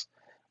ourselves,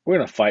 we're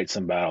going to fight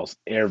some battles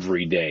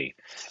every day.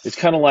 It's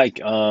kind of like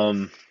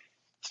on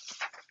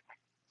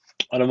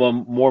a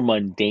more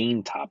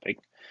mundane topic.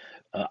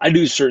 I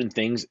do certain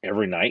things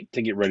every night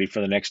to get ready for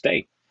the next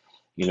day.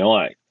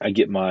 I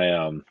get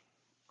my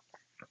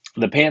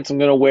the pants I'm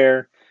gonna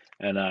wear,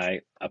 and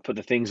I put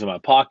the things in my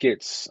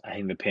pockets. I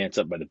hang the pants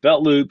up by the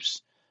belt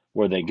loops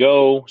where they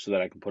go so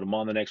that I can put them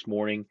on the next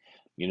morning.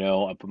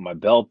 I put my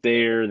belt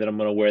there that I'm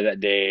gonna wear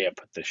that day. I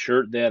put the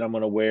shirt that I'm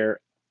gonna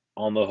wear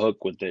on the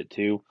hook with it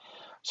too.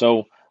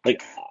 So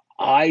like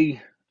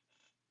I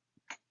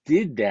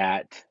did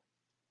that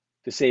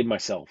to save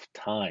myself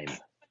time.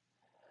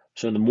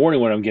 So in the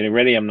morning when I'm getting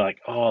ready, I'm like,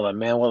 oh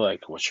man,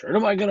 what shirt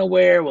am I gonna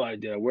wear?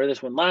 Did I wear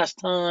this one last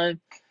time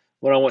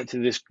when I went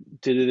to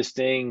do this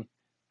thing?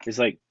 It's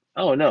like,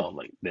 oh no,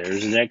 like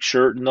there's the next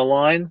shirt in the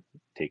line.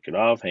 Take it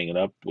off, hang it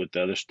up with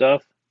the other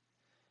stuff.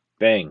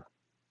 Bang,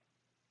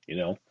 you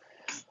know.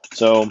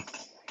 So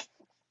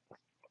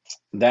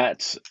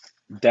that's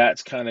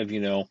that's kind of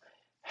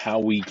how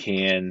we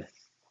can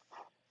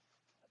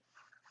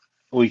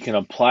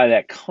apply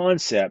that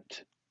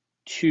concept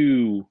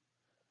to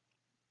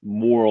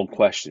moral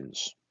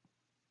questions.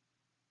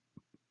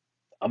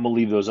 I'm gonna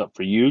leave those up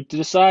for you to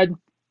decide.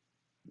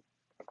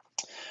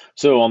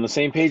 So on the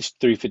same page,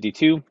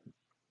 352,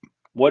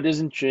 what does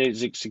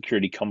intrinsic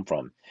security come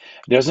from?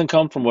 It doesn't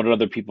come from what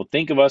other people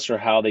think of us or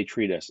how they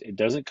treat us. It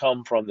doesn't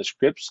come from the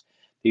scripts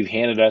they've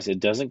handed us. It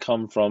doesn't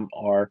come from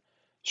our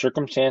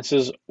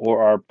circumstances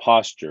or our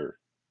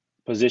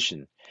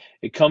position.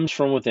 It comes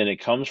from within. It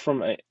comes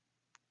from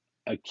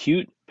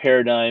acute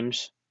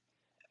paradigms,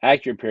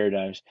 accurate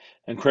paradigms,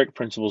 and correct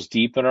principles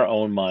deep in our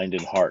own mind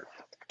and heart.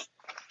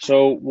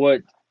 So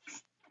what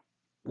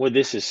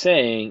this is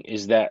saying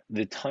is that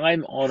the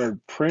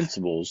time-honored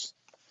principles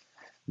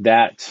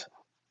that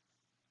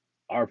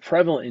are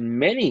prevalent in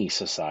many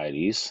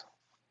societies,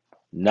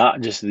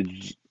 not just the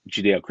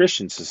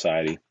Judeo-Christian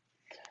society,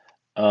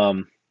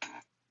 um,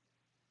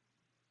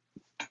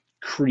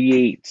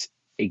 create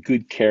a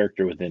good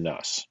character within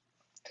us.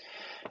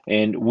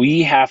 And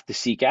we have to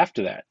seek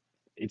after that.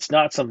 It's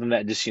not something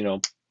that just,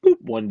 boop,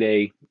 one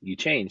day you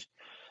change.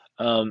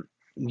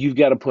 You've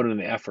got to put in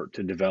the effort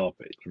to develop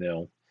it,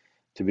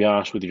 to be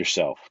honest with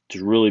yourself,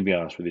 to really be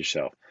honest with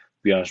yourself,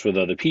 be honest with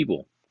other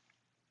people.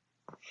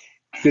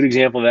 Good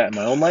example of that in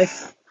my own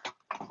life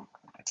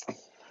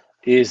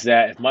is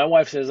that if my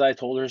wife says I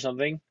told her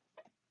something,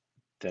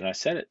 then I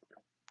said it.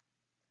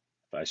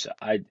 If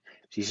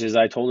she says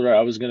I told her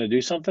I was going to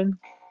do something,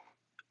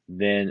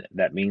 then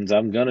that means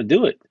I'm going to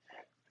do it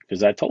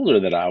because I told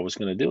her that I was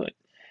going to do it.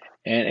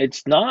 And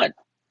it's not,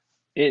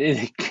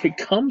 it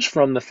comes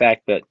from the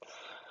fact that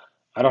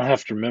I don't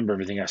have to remember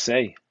everything I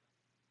say.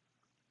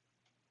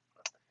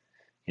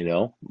 You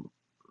know,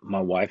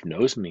 my wife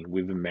knows me.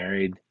 We've been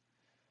married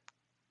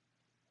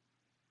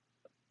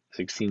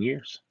 16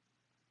 years.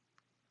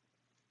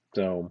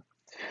 So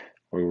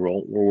we're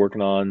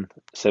working on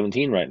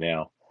 17 right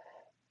now.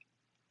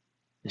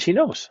 And she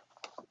knows.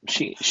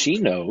 She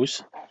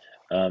knows.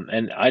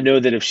 And I know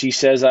that if she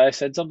says I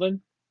said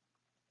something,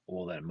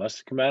 well, that must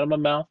have come out of my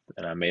mouth,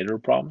 and I made her a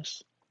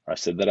promise. I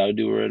said that I would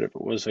do whatever it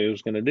was I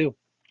was going to do.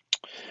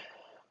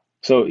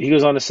 So he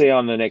goes on to say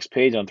on the next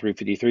page on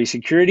 353,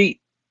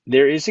 security.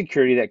 There is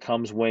security that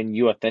comes when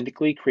you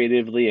authentically,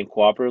 creatively, and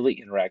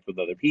cooperatively interact with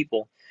other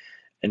people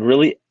and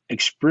really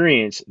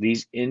experience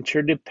these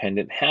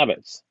interdependent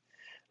habits.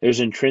 There's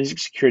intrinsic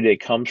security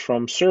that comes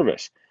from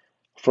service,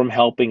 from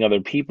helping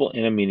other people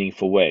in a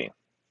meaningful way.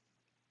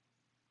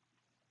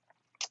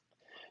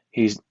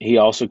 He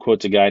also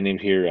quotes a guy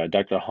named here,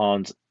 Dr.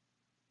 Hans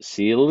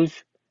Selye,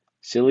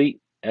 Selye,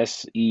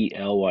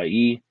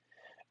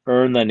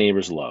 earn thy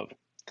neighbor's love.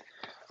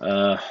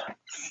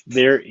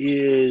 There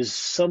is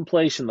some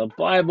place in the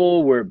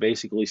Bible where it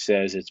basically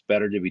says it's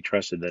better to be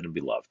trusted than to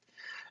be loved.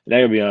 And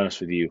I gotta be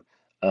honest with you,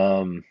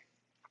 um,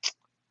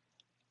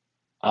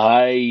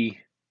 I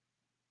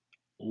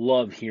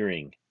love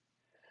hearing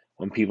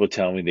when people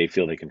tell me they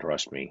feel they can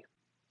trust me,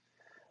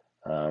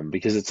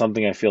 because it's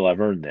something I feel I've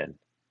earned then.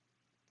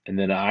 And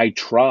then I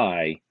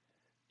try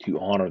to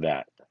honor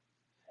that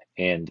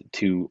and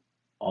to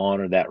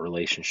honor that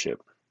relationship.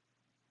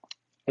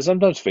 I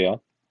sometimes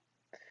fail.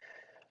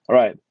 All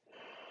right.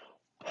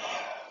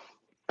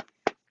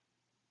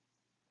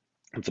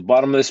 At the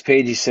bottom of this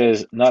page, he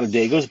says, not a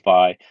day goes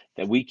by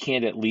that we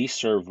can't at least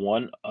serve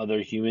one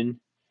other human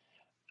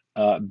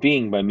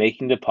being by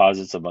making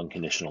deposits of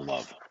unconditional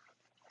love.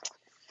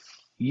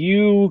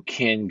 You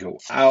can go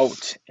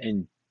out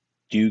and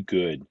do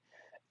good.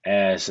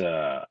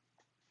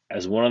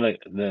 As one of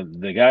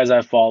the guys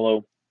I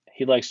follow,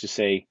 he likes to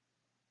say,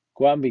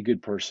 go out and be a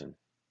good person.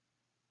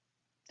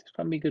 Just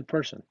go out and be a good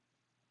person.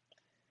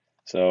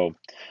 So,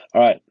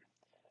 all right.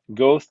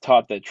 Goethe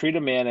taught that treat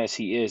a man as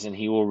he is, and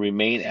he will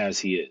remain as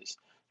he is.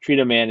 Treat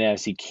a man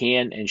as he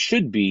can and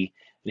should be,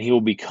 and he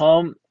will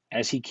become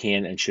as he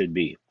can and should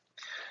be.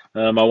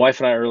 My wife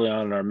and I, early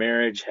on in our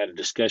marriage, had a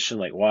discussion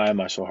like, why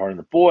am I so hard on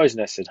the boys?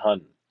 And I said,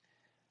 hun,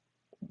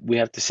 we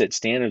have to set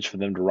standards for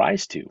them to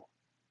rise to.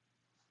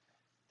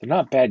 They're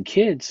not bad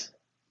kids,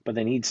 but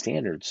they need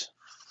standards,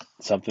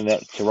 something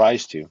that to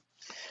rise to.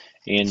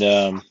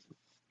 And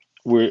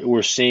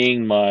we're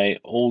seeing my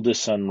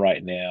oldest son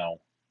right now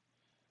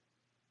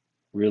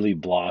really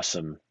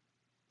blossom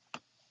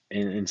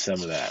in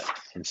some of that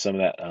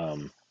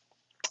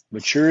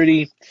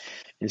maturity,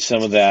 in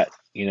some of that.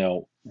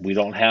 We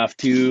don't have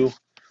to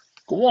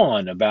go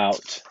on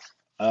about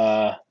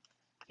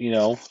you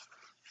know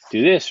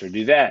do this or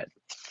do that.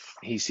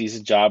 He sees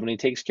a job and he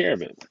takes care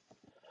of it.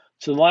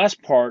 So the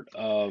last part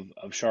of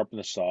sharpen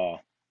the saw,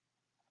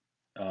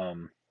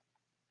 um,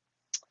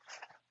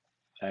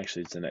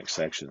 actually it's the next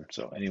section.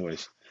 So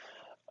anyways,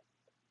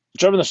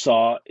 sharpen the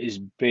saw is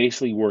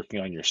basically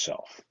working on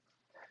yourself,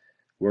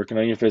 working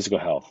on your physical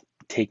health,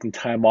 taking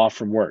time off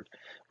from work,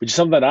 which is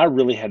something that I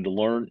really had to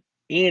learn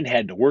and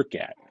had to work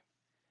at.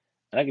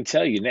 And I can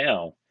tell you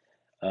now,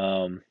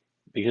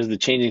 because of the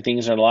changing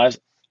things in our lives,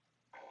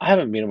 I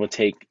haven't been able to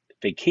take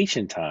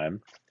vacation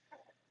time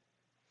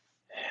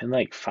in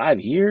like 5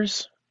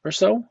 years or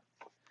so.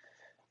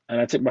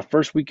 And I took my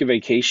first week of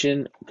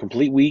vacation,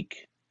 complete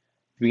week,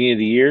 beginning of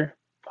the year.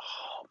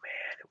 Oh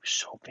man, it was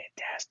so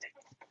fantastic.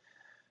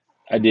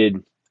 I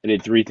did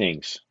three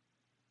things.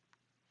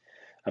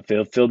 I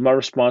fulfilled my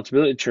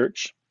responsibility at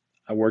church.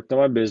 I worked on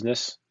my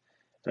business,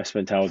 and I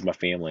spent time with my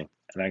family.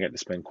 And I got to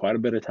spend quite a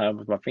bit of time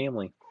with my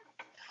family.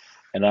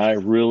 And I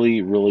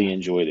really, really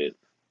enjoyed it.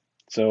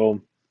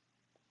 So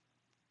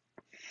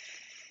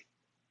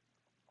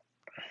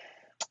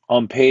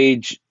on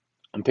page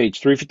On page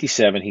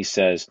 357, he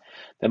says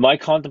that my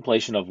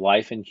contemplation of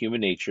life and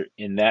human nature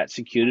in that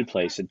secluded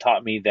place had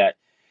taught me that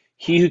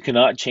he who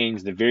cannot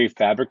change the very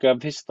fabric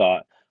of his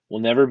thought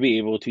will never be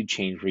able to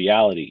change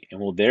reality and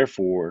will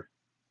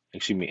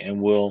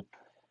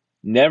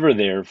never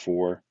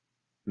therefore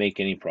make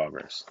any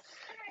progress.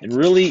 And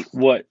really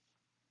what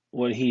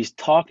he's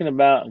talking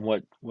about and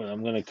what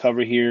I'm going to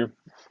cover here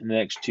in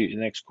the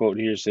next quote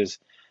here says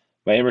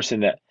by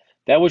Emerson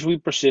that which we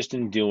persist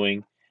in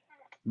doing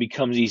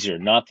becomes easier.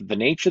 Not that the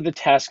nature of the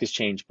task has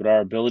changed, but our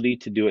ability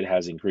to do it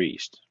has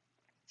increased.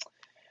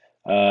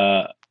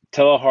 Uh,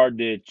 Teilhard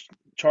de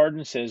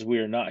Chardin says we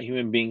are not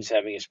human beings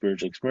having a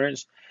spiritual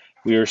experience.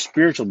 We are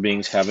spiritual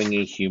beings having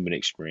a human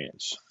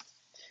experience.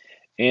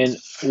 And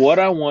what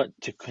I want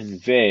to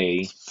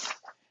convey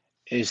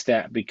is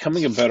that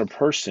becoming a better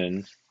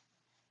person,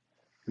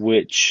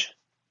 which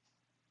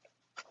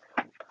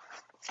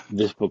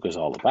this book is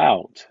all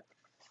about,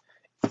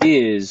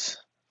 is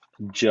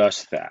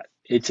just that.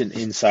 It's an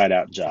inside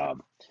out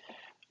job.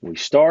 We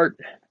start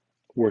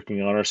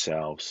working on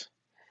ourselves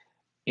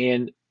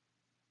and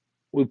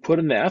we put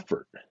in the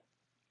effort.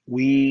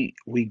 We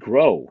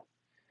grow.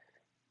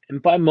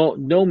 And by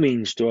no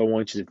means do I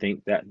want you to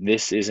think that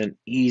this is an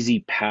easy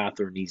path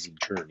or an easy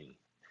journey.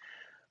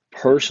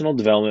 Personal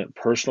development,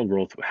 personal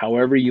growth,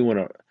 however you want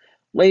to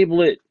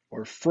label it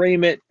or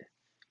frame it,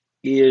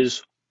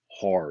 is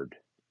hard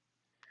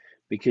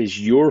because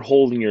you're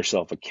holding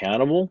yourself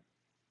accountable.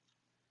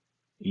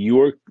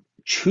 You're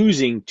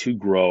choosing to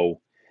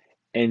grow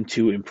and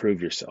to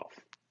improve yourself.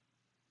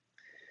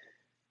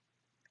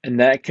 And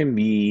that can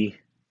be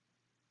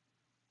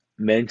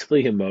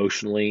mentally,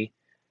 emotionally,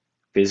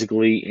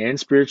 physically, and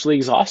spiritually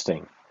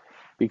exhausting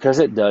because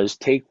it does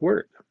take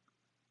work.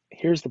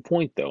 Here's the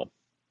point though.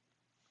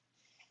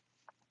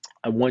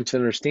 I want you to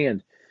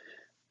understand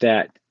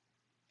that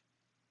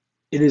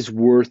it is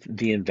worth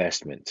the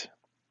investment.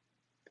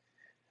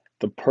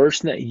 The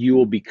person that you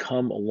will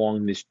become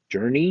along this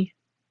journey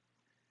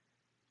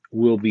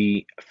will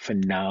be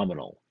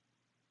phenomenal.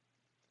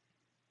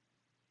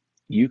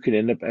 You could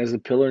end up as a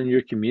pillar in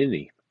your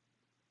community.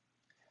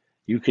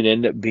 You could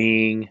end up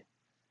being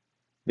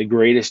the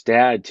greatest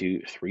dad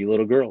to 3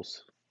 little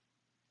girls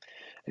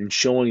and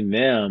showing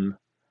them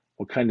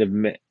what kind of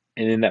men,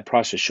 and in that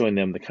process, showing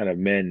them the kind of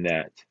men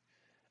that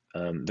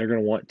they're going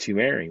to want to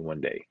marry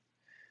one day.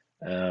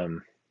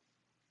 Um,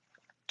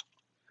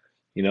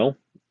 you know,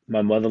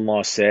 my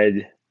mother-in-law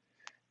said,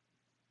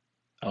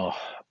 "Oh,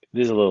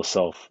 this is a little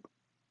self.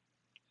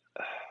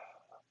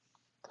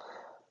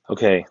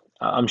 Okay,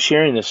 I'm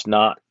sharing this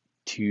not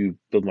to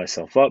build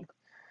myself up,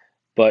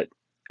 but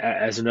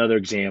as another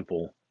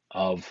example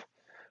of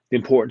the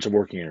importance of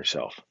working on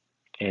yourself."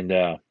 And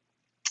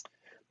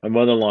my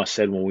mother-in-law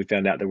said when we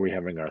found out that we were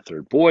having our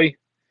third boy,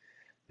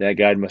 that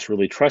God must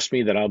really trust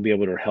me that I'll be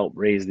able to help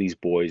raise these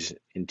boys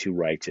into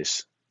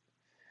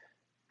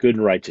good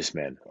and righteous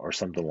men, or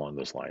something along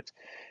those lines.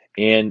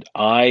 And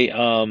I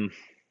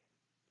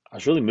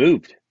was really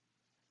moved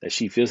that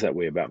she feels that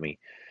way about me,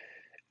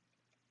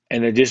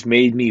 and it just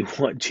made me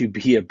want to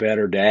be a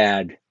better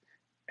dad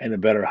and a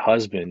better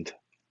husband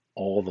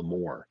all the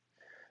more.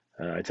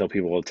 I tell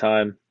people all the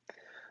time,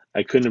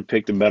 I couldn't have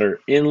picked a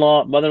better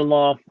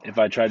mother-in-law if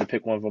I tried to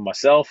pick one for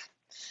myself.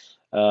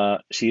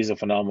 She is a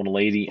phenomenal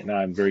lady, and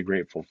I'm very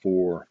grateful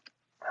for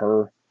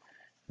her,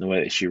 the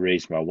way that she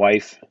raised my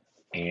wife,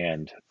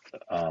 and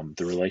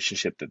the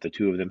relationship that the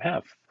two of them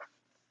have.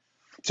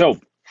 So,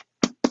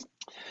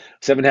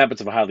 7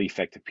 Habits of Highly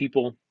Effective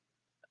People.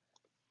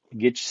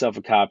 Get yourself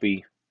a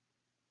copy,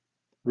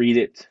 read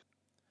it.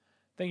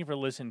 Thank you for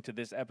listening to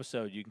this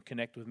episode. You can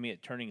connect with me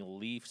at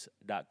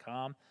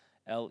turningleafs.com,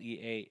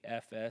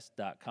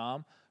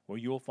 LEAFS.com, where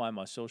you will find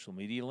my social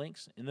media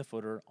links in the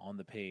footer on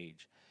the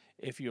page.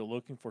 If you're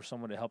looking for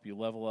someone to help you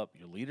level up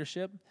your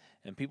leadership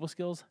and people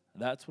skills,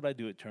 that's what I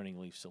do at Turning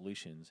Leaf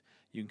Solutions.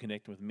 You can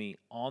connect with me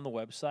on the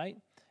website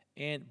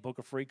and book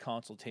a free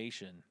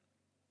consultation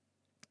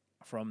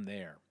from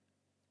there.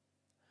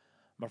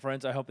 My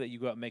friends, I hope that you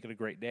go out and make it a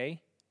great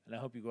day, and I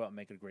hope you go out and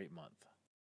make it a great month.